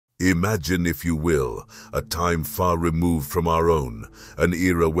Imagine, if you will, a time far removed from our own, an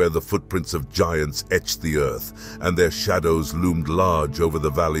era where the footprints of giants etched the earth, and their shadows loomed large over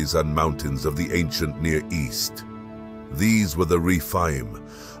the valleys and mountains of the ancient Near East. These were the Rephaim,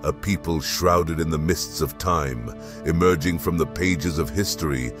 a people shrouded in the mists of time, emerging from the pages of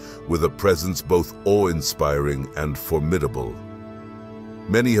history with a presence both awe-inspiring and formidable.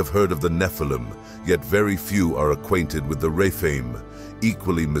 Many have heard of the Nephilim, yet very few are acquainted with the Rephaim,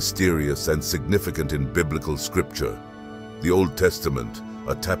 equally mysterious and significant in biblical scripture. The Old Testament,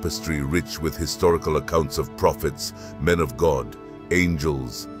 a tapestry rich with historical accounts of prophets, men of God,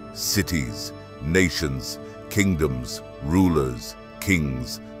 angels, cities, nations, kingdoms, rulers,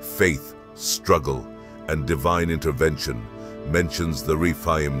 kings, faith, struggle, and divine intervention, mentions the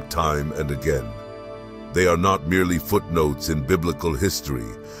Rephaim time and again. They are not merely footnotes in biblical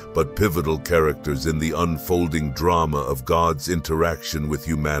history, but pivotal characters in the unfolding drama of God's interaction with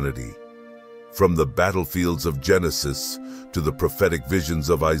humanity. From the battlefields of Genesis to the prophetic visions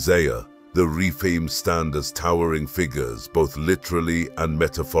of Isaiah, the Rephaim stand as towering figures, both literally and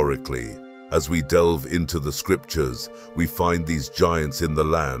metaphorically. As we delve into the scriptures, we find these giants in the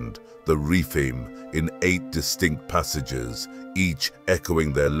land, the Rephaim, in 8 distinct passages, each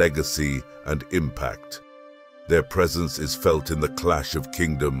echoing their legacy and impact. Their presence is felt in the clash of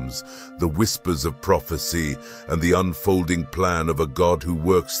kingdoms, the whispers of prophecy, and the unfolding plan of a God who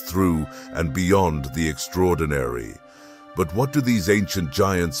works through and beyond the extraordinary. But what do these ancient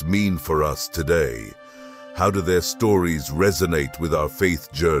giants mean for us today? How do their stories resonate with our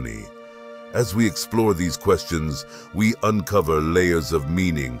faith journey? As we explore these questions, we uncover layers of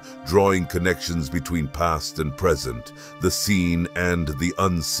meaning, drawing connections between past and present, the seen and the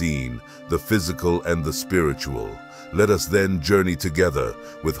unseen, the physical and the spiritual. Let us then journey together,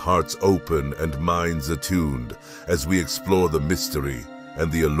 with hearts open and minds attuned, as we explore the mystery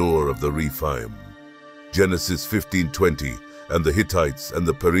and the allure of the Rephaim. Genesis 15:20, and the Hittites and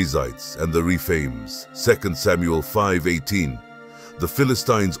the Perizzites and the Rephaims. 2 Samuel 5:18. The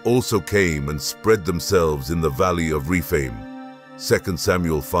Philistines also came and spread themselves in the valley of Rephaim. 2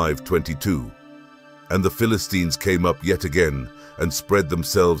 Samuel 5:22. And the Philistines came up yet again and spread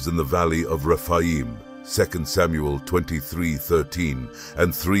themselves in the valley of Rephaim. 2 Samuel 23:13.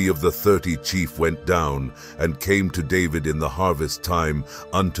 And 3 of the 30 chief went down and came to David in the harvest time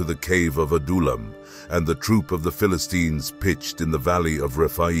unto the cave of Adullam, and the troop of the Philistines pitched in the valley of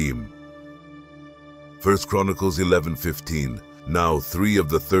Rephaim. 1 Chronicles 11:15. Now 3 of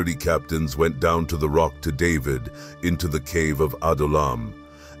the 30 captains went down to the rock to David into the cave of Adullam,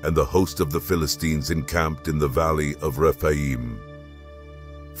 and the host of the Philistines encamped in the valley of Rephaim.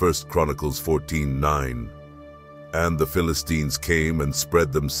 1 Chronicles 14:9. And the Philistines came and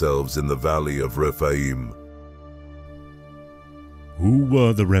spread themselves in the valley of Rephaim. Who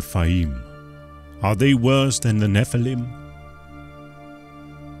were the Rephaim? Are they worse than the Nephilim?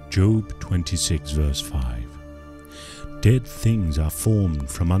 Job 26 verse 5. Dead things are formed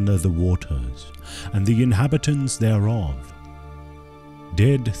from under the waters, and the inhabitants thereof.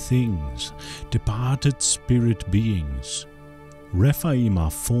 Dead things, departed spirit beings. Rephaim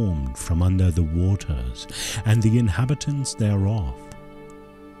are formed from under the waters, and the inhabitants thereof.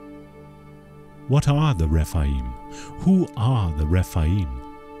 What are the Rephaim? Who are the Rephaim?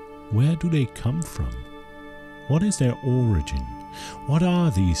 Where do they come from? What is their origin? What are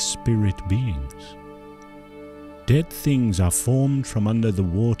these spirit beings? Dead things are formed from under the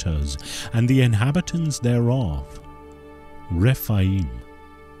waters, and the inhabitants thereof. Rephaim.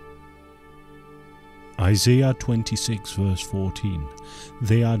 Isaiah 26 verse 14.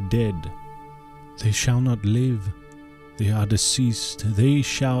 They are dead, they shall not live. They are deceased, they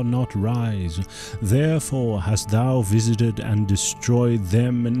shall not rise. Therefore hast thou visited and destroyed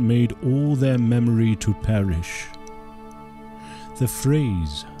them, and made all their memory to perish. The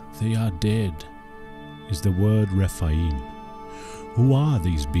phrase, they are dead, is the word Rephaim. Who are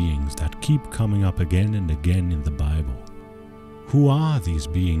these beings that keep coming up again and again in the Bible? Who are these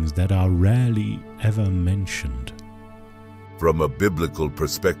beings that are rarely ever mentioned? From a biblical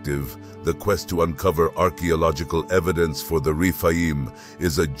perspective, the quest to uncover archaeological evidence for the Rephaim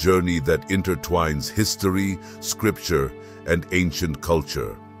is a journey that intertwines history, scripture, and ancient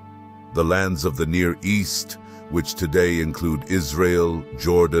culture. The lands of the Near East, which today include Israel,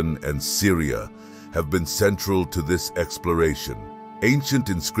 Jordan, and Syria, have been central to this exploration. Ancient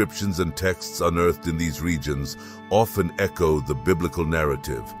inscriptions and texts unearthed in these regions often echo the biblical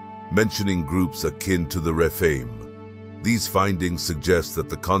narrative, mentioning groups akin to the Rephaim. These findings suggest that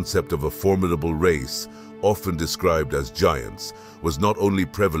the concept of a formidable race, often described as giants, was not only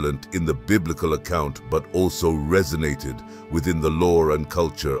prevalent in the biblical account but also resonated within the lore and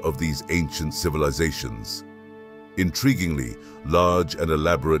culture of these ancient civilizations. Intriguingly, large and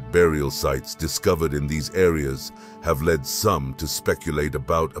elaborate burial sites discovered in these areas have led some to speculate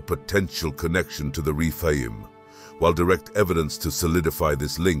about a potential connection to the Rephaim. While direct evidence to solidify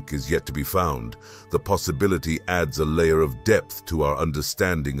this link is yet to be found, the possibility adds a layer of depth to our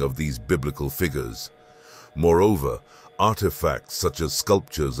understanding of these biblical figures. Moreover, artifacts such as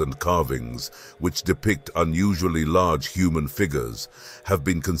sculptures and carvings, which depict unusually large human figures, have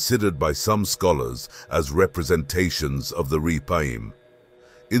been considered by some scholars as representations of the Rephaim.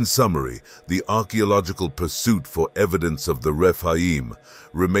 In summary, the archaeological pursuit for evidence of the Rephaim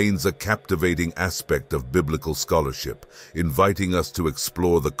remains a captivating aspect of biblical scholarship, inviting us to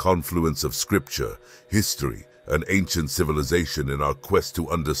explore the confluence of scripture, history, and ancient civilization in our quest to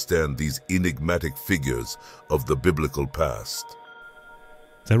understand these enigmatic figures of the biblical past.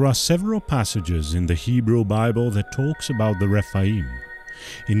 There are several passages in the Hebrew Bible that talks about the Rephaim.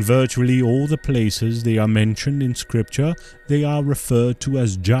 In virtually all the places they are mentioned in Scripture, they are referred to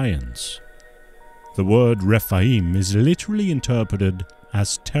as giants. The word Rephaim is literally interpreted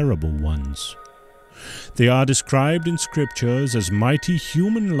as terrible ones. They are described in Scriptures as mighty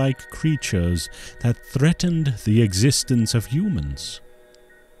human-like creatures that threatened the existence of humans.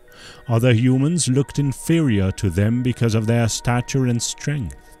 Other humans looked inferior to them because of their stature and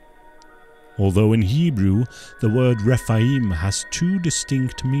strength. Although in Hebrew, the word Rephaim has two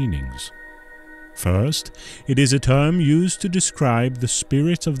distinct meanings. First, it is a term used to describe the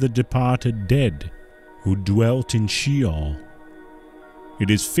spirits of the departed dead who dwelt in Sheol. It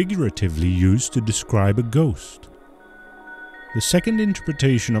is figuratively used to describe a ghost. The second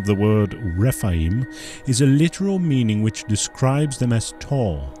interpretation of the word Rephaim is a literal meaning which describes them as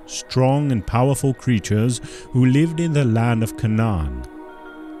tall, strong and powerful creatures who lived in the land of Canaan.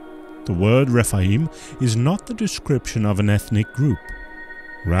 The word Rephaim is not the description of an ethnic group.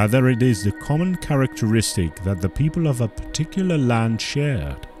 Rather, it is the common characteristic that the people of a particular land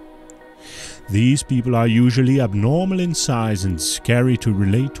shared. These people are usually abnormal in size and scary to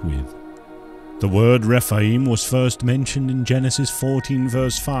relate with. The word Rephaim was first mentioned in Genesis 14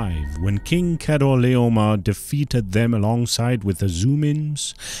 verse 5, when King Chedorlaomer defeated them alongside with the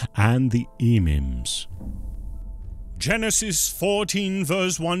Zumims and the Emims. Genesis 14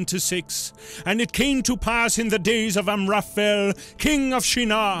 verse 1-6. And it came to pass in the days of Amraphel, king of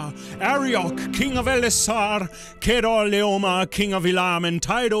Shinar, Arioch, king of Elisar, Chedorlaomer, king of Elam, and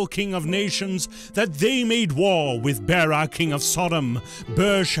Tidal, king of nations, that they made war with Bera, king of Sodom,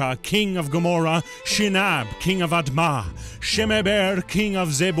 Bersha, king of Gomorrah, Shinab, king of Admah, Shemeber, king of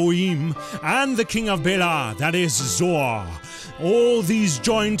Zeboim, and the king of Bela, that is Zoar. All these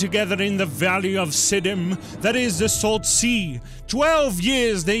joined together in the valley of Siddim, that is the Salt Sea. 12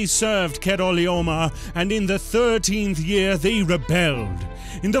 years they served Chedorlaomer, and in the 13th year they rebelled.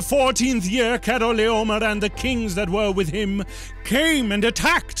 In the 14th year Chedorlaomer and the kings that were with him came and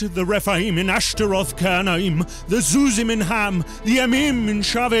attacked the Rephaim in Ashtaroth Karnaim, the Zuzim in Ham, the Emim in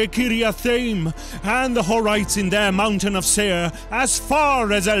Shaveh Kiriathaim, and the Horites in their mountain of Seir, as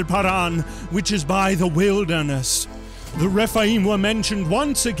far as El Paran, which is by the wilderness. The Rephaim were mentioned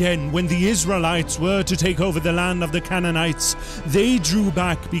once again when the Israelites were to take over the land of the Canaanites. They drew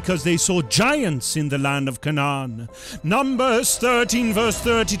back because they saw giants in the land of Canaan. Numbers 13 verse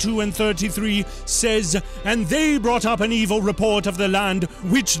 32 and 33 says, And they brought up an evil report of the land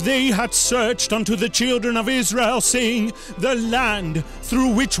which they had searched unto the children of Israel, saying, The land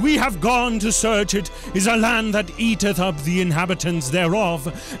through which we have gone to search it is a land that eateth up the inhabitants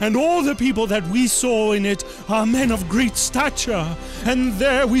thereof, and all the people that we saw in it are men of great stature. And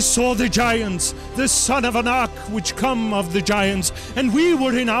there we saw the giants, the son of Anak, which come of the giants, and we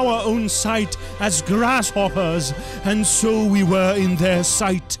were in our own sight as grasshoppers, and so we were in their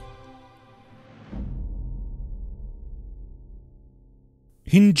sight.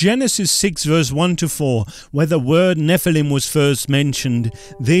 In Genesis 6 verse 1-4, where the word Nephilim was first mentioned,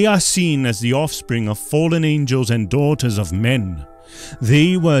 they are seen as the offspring of fallen angels and daughters of men.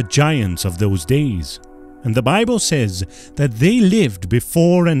 They were giants of those days. And the Bible says that they lived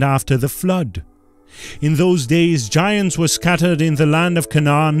before and after the flood. In those days, giants were scattered in the land of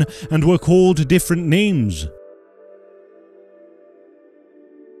Canaan and were called different names.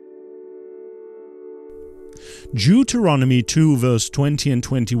 Deuteronomy 2 verse 20 and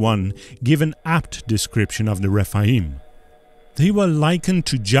 21 give an apt description of the Rephaim. They were likened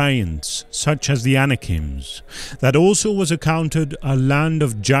to giants, such as the Anakims. That also was accounted a land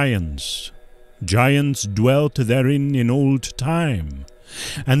of giants. Giants dwelt therein in old time.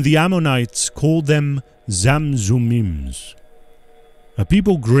 and the Ammonites called them Zamzumims, a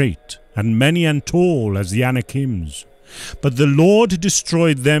people great and many and tall as the Anakims. But the Lord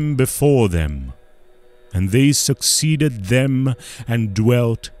destroyed them before them, and they succeeded them and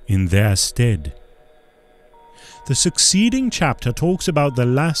dwelt in their stead. The succeeding chapter talks about the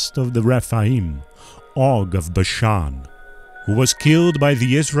last of the Rephaim, Og of Bashan, who was killed by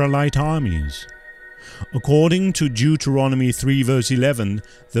the Israelite armies. According to Deuteronomy 3 verse 11,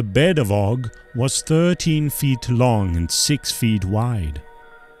 the bed of Og was 13 feet long and 6 feet wide.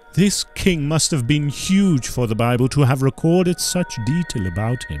 This king must have been huge for the Bible to have recorded such detail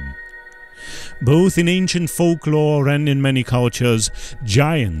about him. Both in ancient folklore and in many cultures,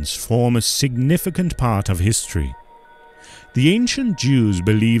 giants form a significant part of history. The ancient Jews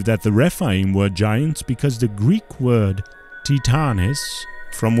believed that the Rephaim were giants because the Greek word Titanes,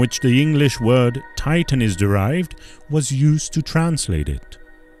 from which the English word Titan is derived, was used to translate it.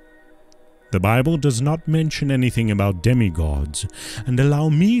 The Bible does not mention anything about demigods, and allow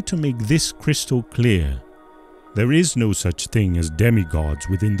me to make this crystal clear. There is no such thing as demigods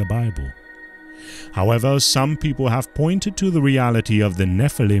within the Bible. However, some people have pointed to the reality of the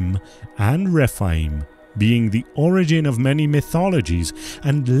Nephilim and Rephaim being the origin of many mythologies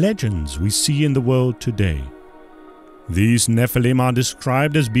and legends we see in the world today. These Nephilim are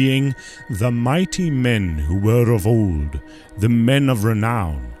described as being the mighty men who were of old, the men of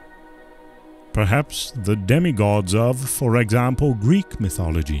renown. Perhaps the demigods of, for example, Greek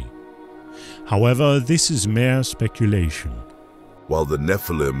mythology. However, this is mere speculation. While the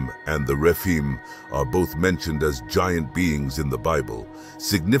Nephilim and the Rephaim are both mentioned as giant beings in the Bible,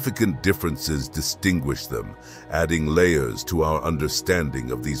 significant differences distinguish them, adding layers to our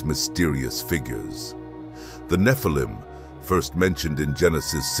understanding of these mysterious figures. The Nephilim, first mentioned in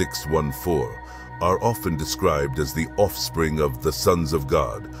Genesis 6:1-4, are often described as the offspring of the sons of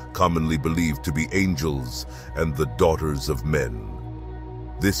God, commonly believed to be angels and the daughters of men.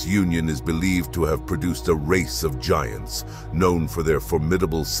 This union is believed to have produced a race of giants, known for their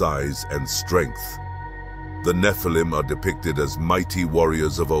formidable size and strength. The Nephilim are depicted as mighty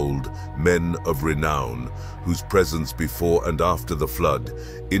warriors of old, men of renown, whose presence before and after the flood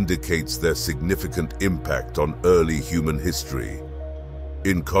indicates their significant impact on early human history.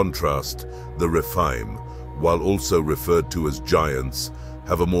 In contrast, the Rephaim, while also referred to as giants,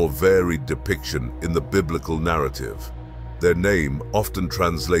 have a more varied depiction in the biblical narrative. Their name, often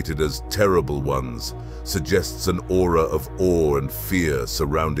translated as terrible ones, suggests an aura of awe and fear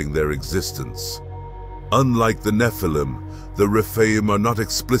surrounding their existence. Unlike the Nephilim, the Rephaim are not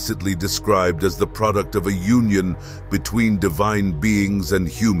explicitly described as the product of a union between divine beings and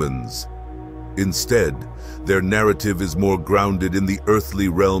humans. Instead, their narrative is more grounded in the earthly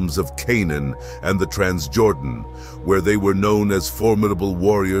realms of Canaan and the Transjordan, where they were known as formidable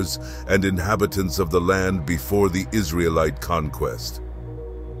warriors and inhabitants of the land before the Israelite conquest.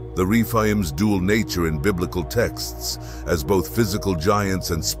 The Rephaim's dual nature in biblical texts, as both physical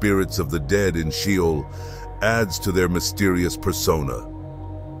giants and spirits of the dead in Sheol, adds to their mysterious persona.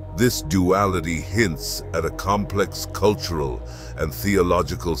 This duality hints at a complex cultural and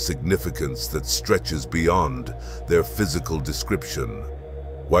theological significance that stretches beyond their physical description.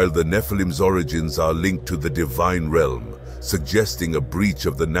 While the Nephilim's origins are linked to the divine realm, suggesting a breach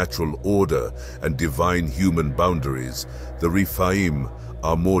of the natural order and divine human boundaries, the Rephaim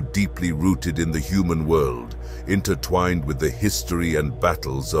are more deeply rooted in the human world, intertwined with the history and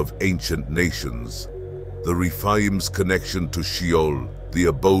battles of ancient nations. The Rephaim's connection to Sheol, the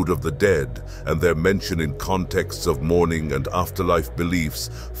abode of the dead, and their mention in contexts of mourning and afterlife beliefs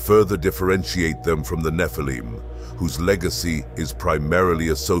further differentiate them from the Nephilim, whose legacy is primarily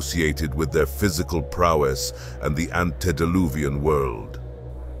associated with their physical prowess and the antediluvian world.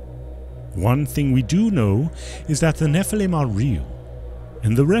 One thing we do know is that the Nephilim are real,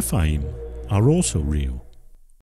 and the Rephaim are also real.